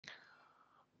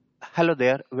Hello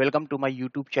there, welcome to my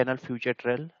YouTube channel Future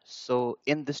Trail. So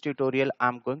in this tutorial,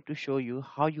 I'm going to show you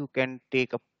how you can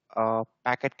take a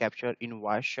packet capture in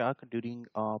wireshark during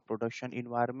a production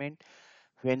environment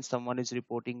when someone is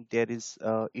reporting there is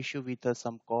issue with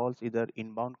some calls, either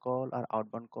inbound call or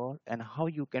outbound call, and how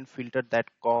you can filter that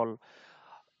call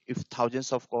if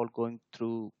thousands of call going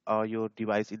through your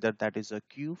device, either that is a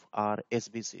queue or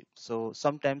SBC. So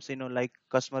sometimes, like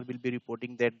customer will be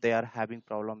reporting that they are having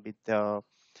problem with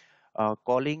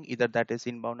calling, either that is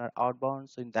inbound or outbound.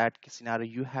 So in that scenario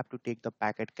you have to take the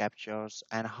packet captures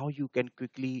and how you can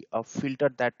quickly filter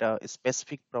that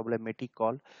specific problematic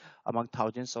call among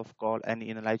thousands of call and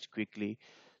analyze quickly.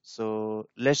 So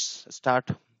let's start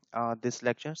this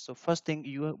lecture. So first thing,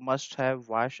 you must have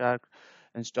wireshark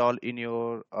installed in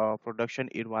your production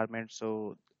environment.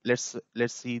 So let's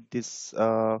see this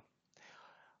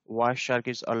wireshark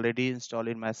is already installed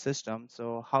in my system.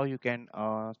 So how you can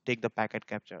take the packet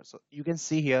capture? So you can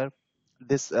see here,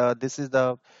 this is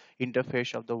the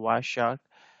interface of the wireshark.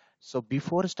 So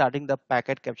before starting the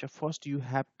packet capture, first you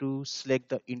have to select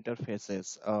the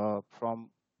interfaces from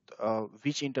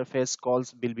which interface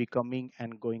calls will be coming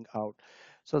and going out.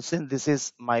 So since this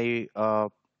is my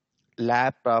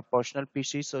lab personal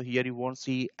PC, so here you won't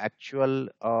see actual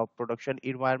production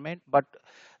environment, but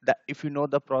that if you know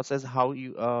the process how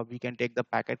you we can take the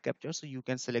packet capture, so you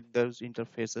can select those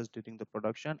interfaces during the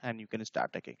production and you can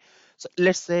start taking. So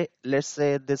let's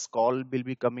say this call will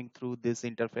be coming through this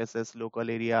interfaces, local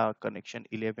area connection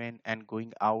 11 and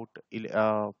going out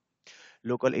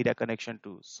local area connection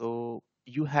 2. So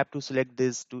you have to select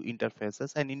these two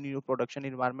interfaces, and in your production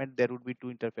environment there would be two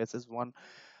interfaces. One,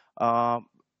 um,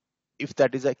 if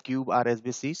that is a cube or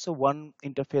SBC, so one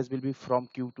interface will be from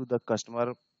cube to the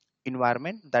customer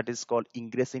environment, that is called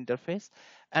ingress interface,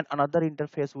 and another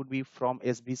interface would be from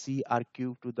SBC or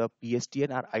cube to the PSTN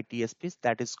or ITSPs,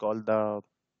 that is called the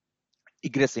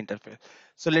egress interface.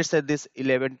 So let's say this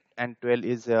 11 and 12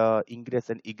 is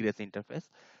ingress and egress interface.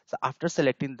 So after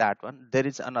selecting that one, there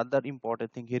is another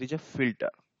important thing here is a filter,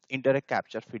 indirect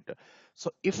capture filter. So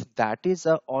if that is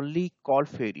a only call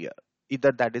failure,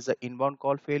 either that is a inbound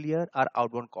call failure or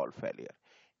outbound call failure,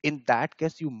 in that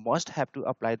case you must have to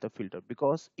apply the filter,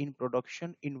 because in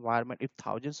production environment if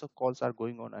thousands of calls are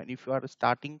going on and if you are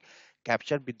starting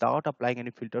capture without applying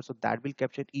any filter, so that will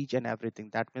capture each and everything.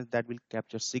 That means that will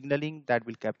capture signaling, that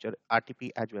will capture RTP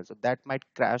as well, so that might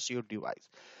crash your device.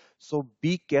 So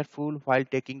be careful while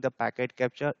taking the packet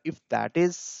capture. If that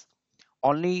is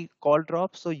only call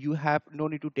drop, so you have no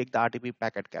need to take the RTP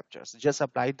packet captures, just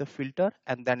apply the filter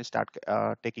and then start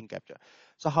taking capture.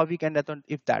 So how we can return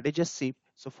if that is just SIP?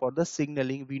 So for the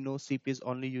signaling, we know SIP is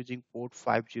only using port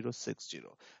 5060.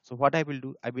 So what I will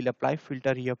do, I will apply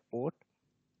filter here, port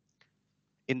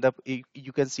in the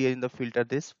you can see in the filter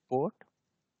this port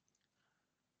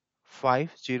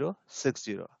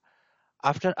 5060.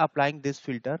 After applying this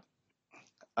filter,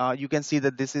 you can see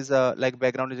that this is like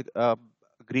background is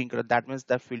green color, that means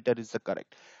that filter is the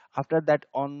correct. After that,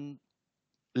 on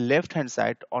left hand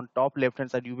side, on top left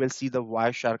hand side, you will see the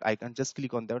wireshark icon. Just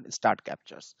click on that, start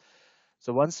captures.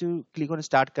 So once you click on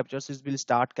start captures, it will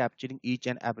start capturing each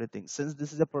and everything. Since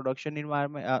this is a production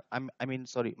environment, I mean,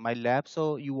 sorry, my lab,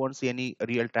 so you won't see any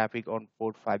real traffic on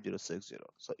port 5060.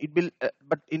 So it will,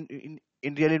 but in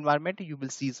real environment, you will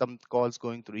see some calls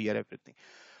going through here, everything.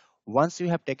 Once you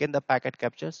have taken the packet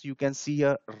captures, you can see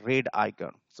a red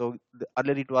icon. So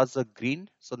earlier it was a green,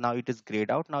 so now it is grayed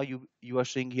out. Now you are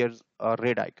seeing here a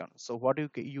red icon. So what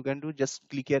you can do, just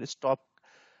click here, stop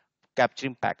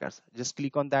capturing packets. Just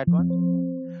click on that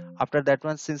one. After that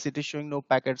one, since it is showing no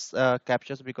packets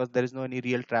captures because there is no any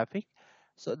real traffic,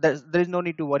 so there is no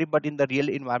need to worry. But in the real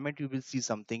environment, you will see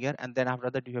something here, and then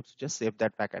after that, you have to just save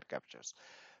that packet captures.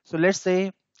 So let's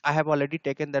say I have already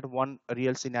taken that one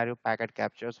real scenario packet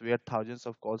captures where thousands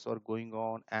of calls are going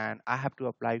on, and I have to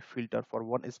apply filter for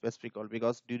one specific call,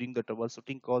 because during the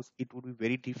troubleshooting calls, it would be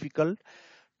very difficult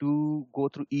to go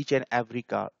through each and every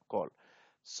call.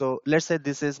 So let's say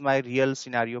this is my real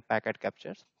scenario packet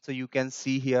captures. So you can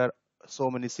see here so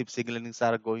many SIP signalings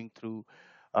are going through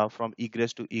from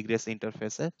egress to egress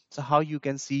interfaces. So how you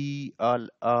can see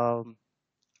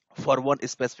for one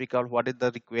specific call, what is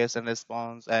the request and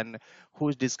response and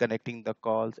who's disconnecting the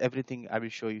calls, everything I will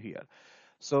show you here.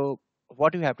 So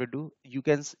what you have to do, you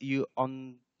can you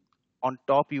on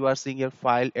top you are seeing your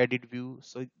file edit view.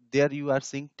 So there you are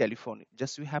seeing telephony,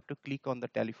 just you have to click on the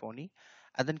telephony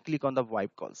and then click on the VoIP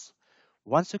calls.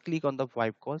 Once you click on the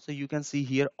VoIP call, so you can see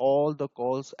here all the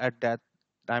calls at that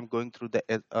time going through the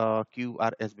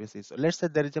QRS. So let's say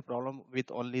there is a problem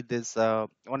with only this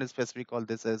one specific call.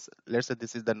 This is, let's say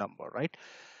this is the number, right?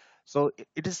 So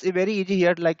it is very easy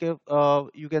here, like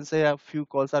you can say a few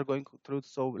calls are going through,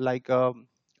 so like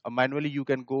manually you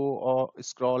can go or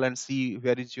scroll and see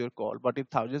where is your call, but if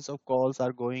thousands of calls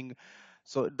are going,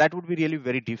 so that would be really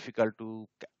very difficult to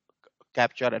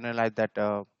capture and analyze that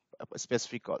a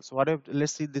specific call. So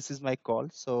let's see, this is my call.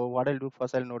 So what I'll do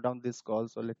first, I'll note down this call.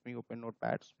 So let me open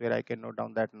notepads where I can note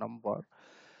down that number,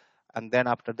 and then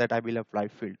after that I will apply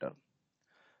filter.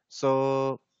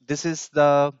 So this is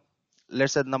the,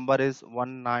 let's say number is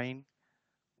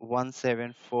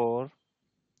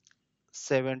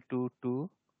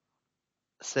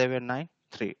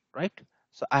 19174722793, right?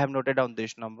 So I have noted down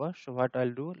this number. So what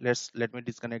I'll do, let me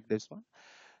disconnect this one.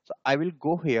 So I will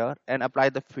go here and apply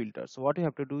the filter. So what you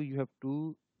have to do, you have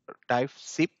to type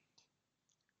zip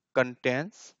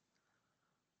contains.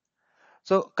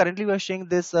 So currently we are showing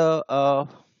this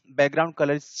background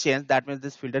color is changed. That means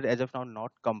this filter as of now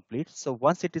not complete. So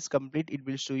once it is complete, it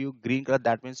will show you green color.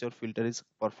 That means your filter is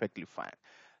perfectly fine.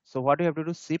 So what you have to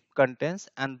do, zip contains,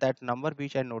 and that number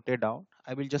which I noted down,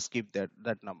 I will just keep that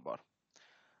number.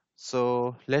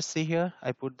 So let's see here.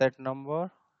 I put that number,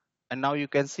 and now you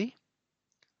can see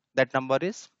that number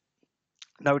is,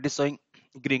 now it is showing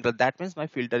green color. That means my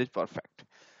filter is perfect.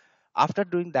 After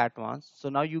doing that one, so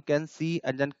now you can see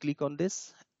and then click on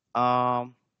this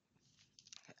um,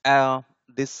 uh,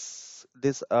 this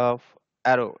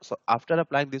arrow. So after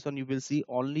applying this one, you will see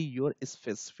only your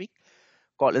specific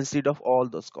call instead of all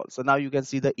those calls. So now you can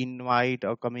see the invite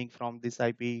coming from this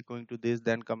IP going to this,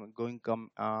 then come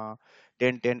 10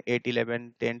 10 8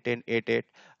 11 10 10 8 8,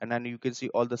 and then you can see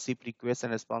all the SIP requests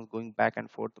and response going back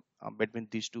and forth between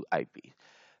these two IP.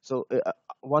 So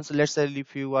once, let's say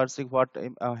if you are seeing what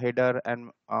header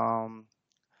and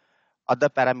other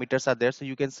parameters are there, so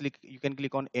you can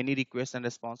click on any request and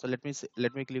response. So let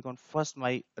me click on first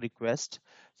my request.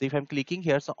 So if I'm clicking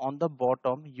here, so on the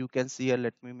bottom you can see here,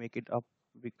 let me make it up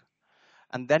big,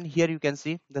 and then here you can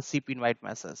see the SIP invite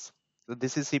message. So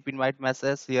this is SIP invite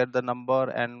message, here the number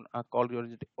and call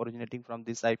originating from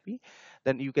this IP.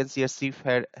 Then you can see a SIP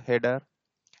header,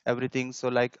 everything. So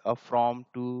like a from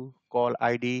to call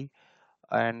ID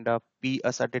and P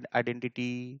a certain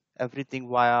identity, everything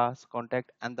via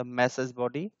contact, and the message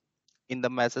body. In the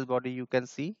message body you can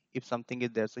see if something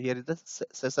is there. So here is the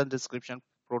session description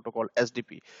protocol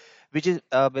SDP, which is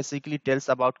basically tells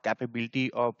about capability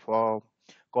of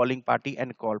calling party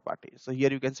and call party. So here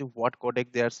you can see what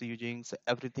codec they are using, so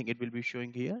everything it will be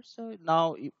showing here. So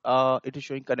now it is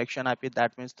showing connection IP.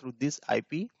 That means through this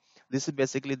IP, this is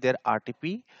basically their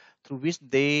RTP through which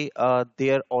their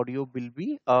audio will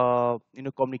be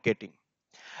communicating.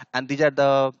 And these are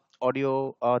the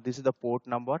audio, this is the port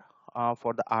number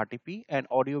for the RTP, and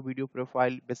audio video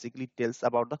profile basically tells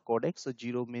about the codec. So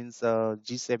 0 means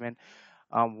G711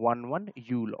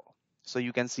 ULO. So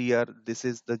you can see here, this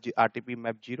is the RTP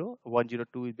map 0.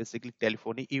 102 is basically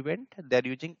telephony event. They're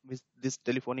using this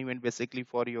telephony event basically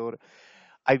for your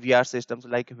IVR systems,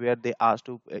 like where they ask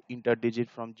to enter digit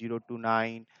from 0 to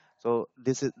 9. So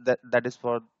this is that is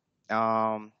for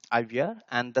IVR,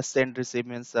 and the send receive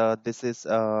means this is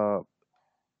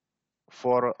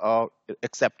for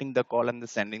accepting the call and the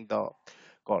sending the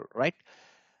call, right?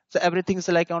 So everything is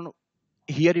like on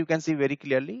here, you can see very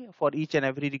clearly for each and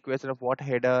every request of what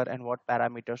header and what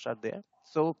parameters are there.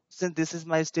 So since this is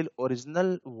my still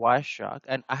original wireshark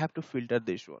and I have to filter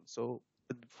this one, so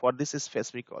for this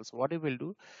specific call, so what you will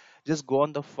do, just go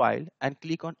on the file and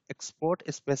click on export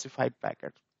a specified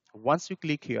packet. Once you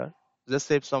click here, just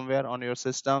save somewhere on your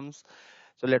systems.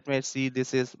 So let me see,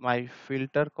 this is my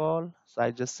filter call, so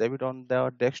I just save it on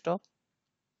the desktop.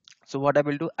 So what I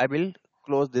will do, I will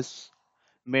close this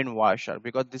main washer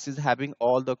because this is having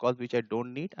all the calls which I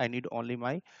don't need. I need only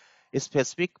my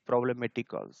specific problematic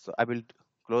calls. So I will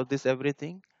close this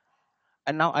everything,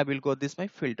 and now I will go this my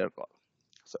filter call.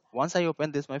 So once I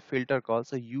open this my filter call,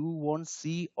 so you won't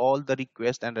see all the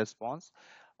request and response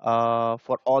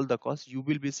for all the calls. You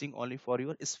will be seeing only for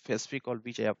your specific call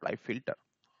which I apply filter.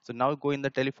 So now go in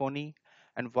the telephony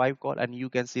and vibe call, and you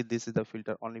can see this is the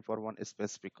filter only for one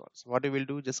specific call. So what you will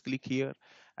do, just click here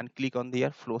and click on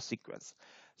their flow sequence.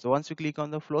 So once you click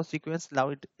on the flow sequence, now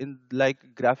it in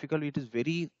like graphical, it is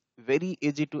very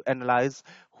easy to analyze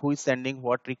who is sending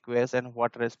what request and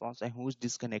what response and who's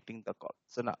disconnecting the call.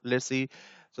 So now let's see.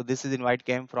 So this is invite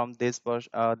came from this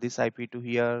IP to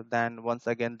here. Then once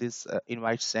again this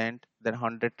invite sent. Then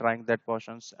 100 trying that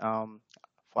person's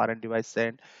foreign device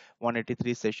sent.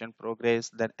 183 session progress.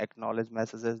 Then acknowledge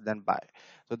messages. Then bye.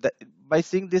 So that by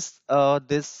seeing this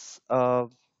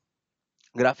graph,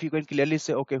 you can clearly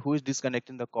say okay, who is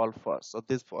disconnecting the call first. So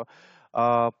this for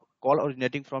call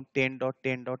originating from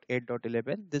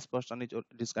 10.10.8.11, this person is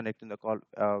disconnecting the call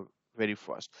very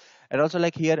first. And also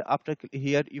like here, after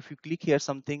here, if you click here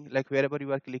something, like wherever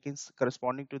you are clicking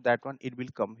corresponding to that one, it will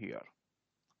come here.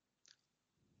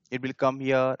 It will come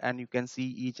here and you can see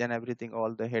each and everything,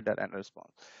 all the header and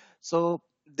response. So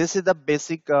this is the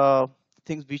basic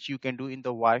things which you can do in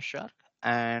the wireshark.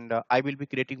 And I will be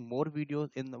creating more videos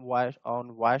in the wire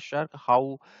on wireshark,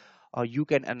 how you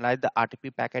can analyze the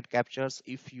RTP packet captures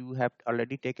if you have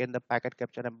already taken the packet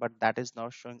capture, but that is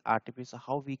not showing RTP. So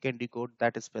how we can decode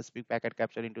that specific packet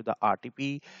capture into the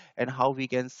RTP, and how we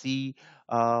can see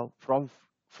from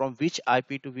which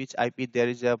IP to which IP there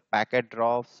is a packet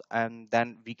drops, and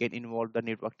then we can involve the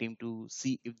network team to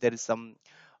see if there is some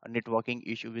networking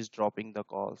issue with dropping the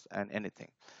calls and anything.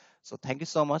 So thank you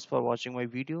so much for watching my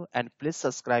video, and please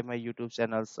subscribe my YouTube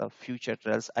channel's future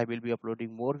trails. I will be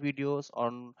uploading more videos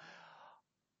on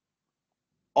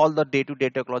all the day-to-day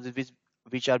technologies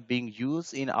which are being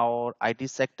used in our IT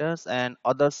sectors, and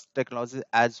other technologies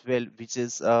as well, which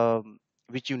is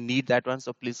which you need that one.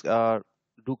 So please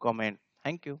do comment.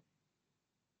 Thank you.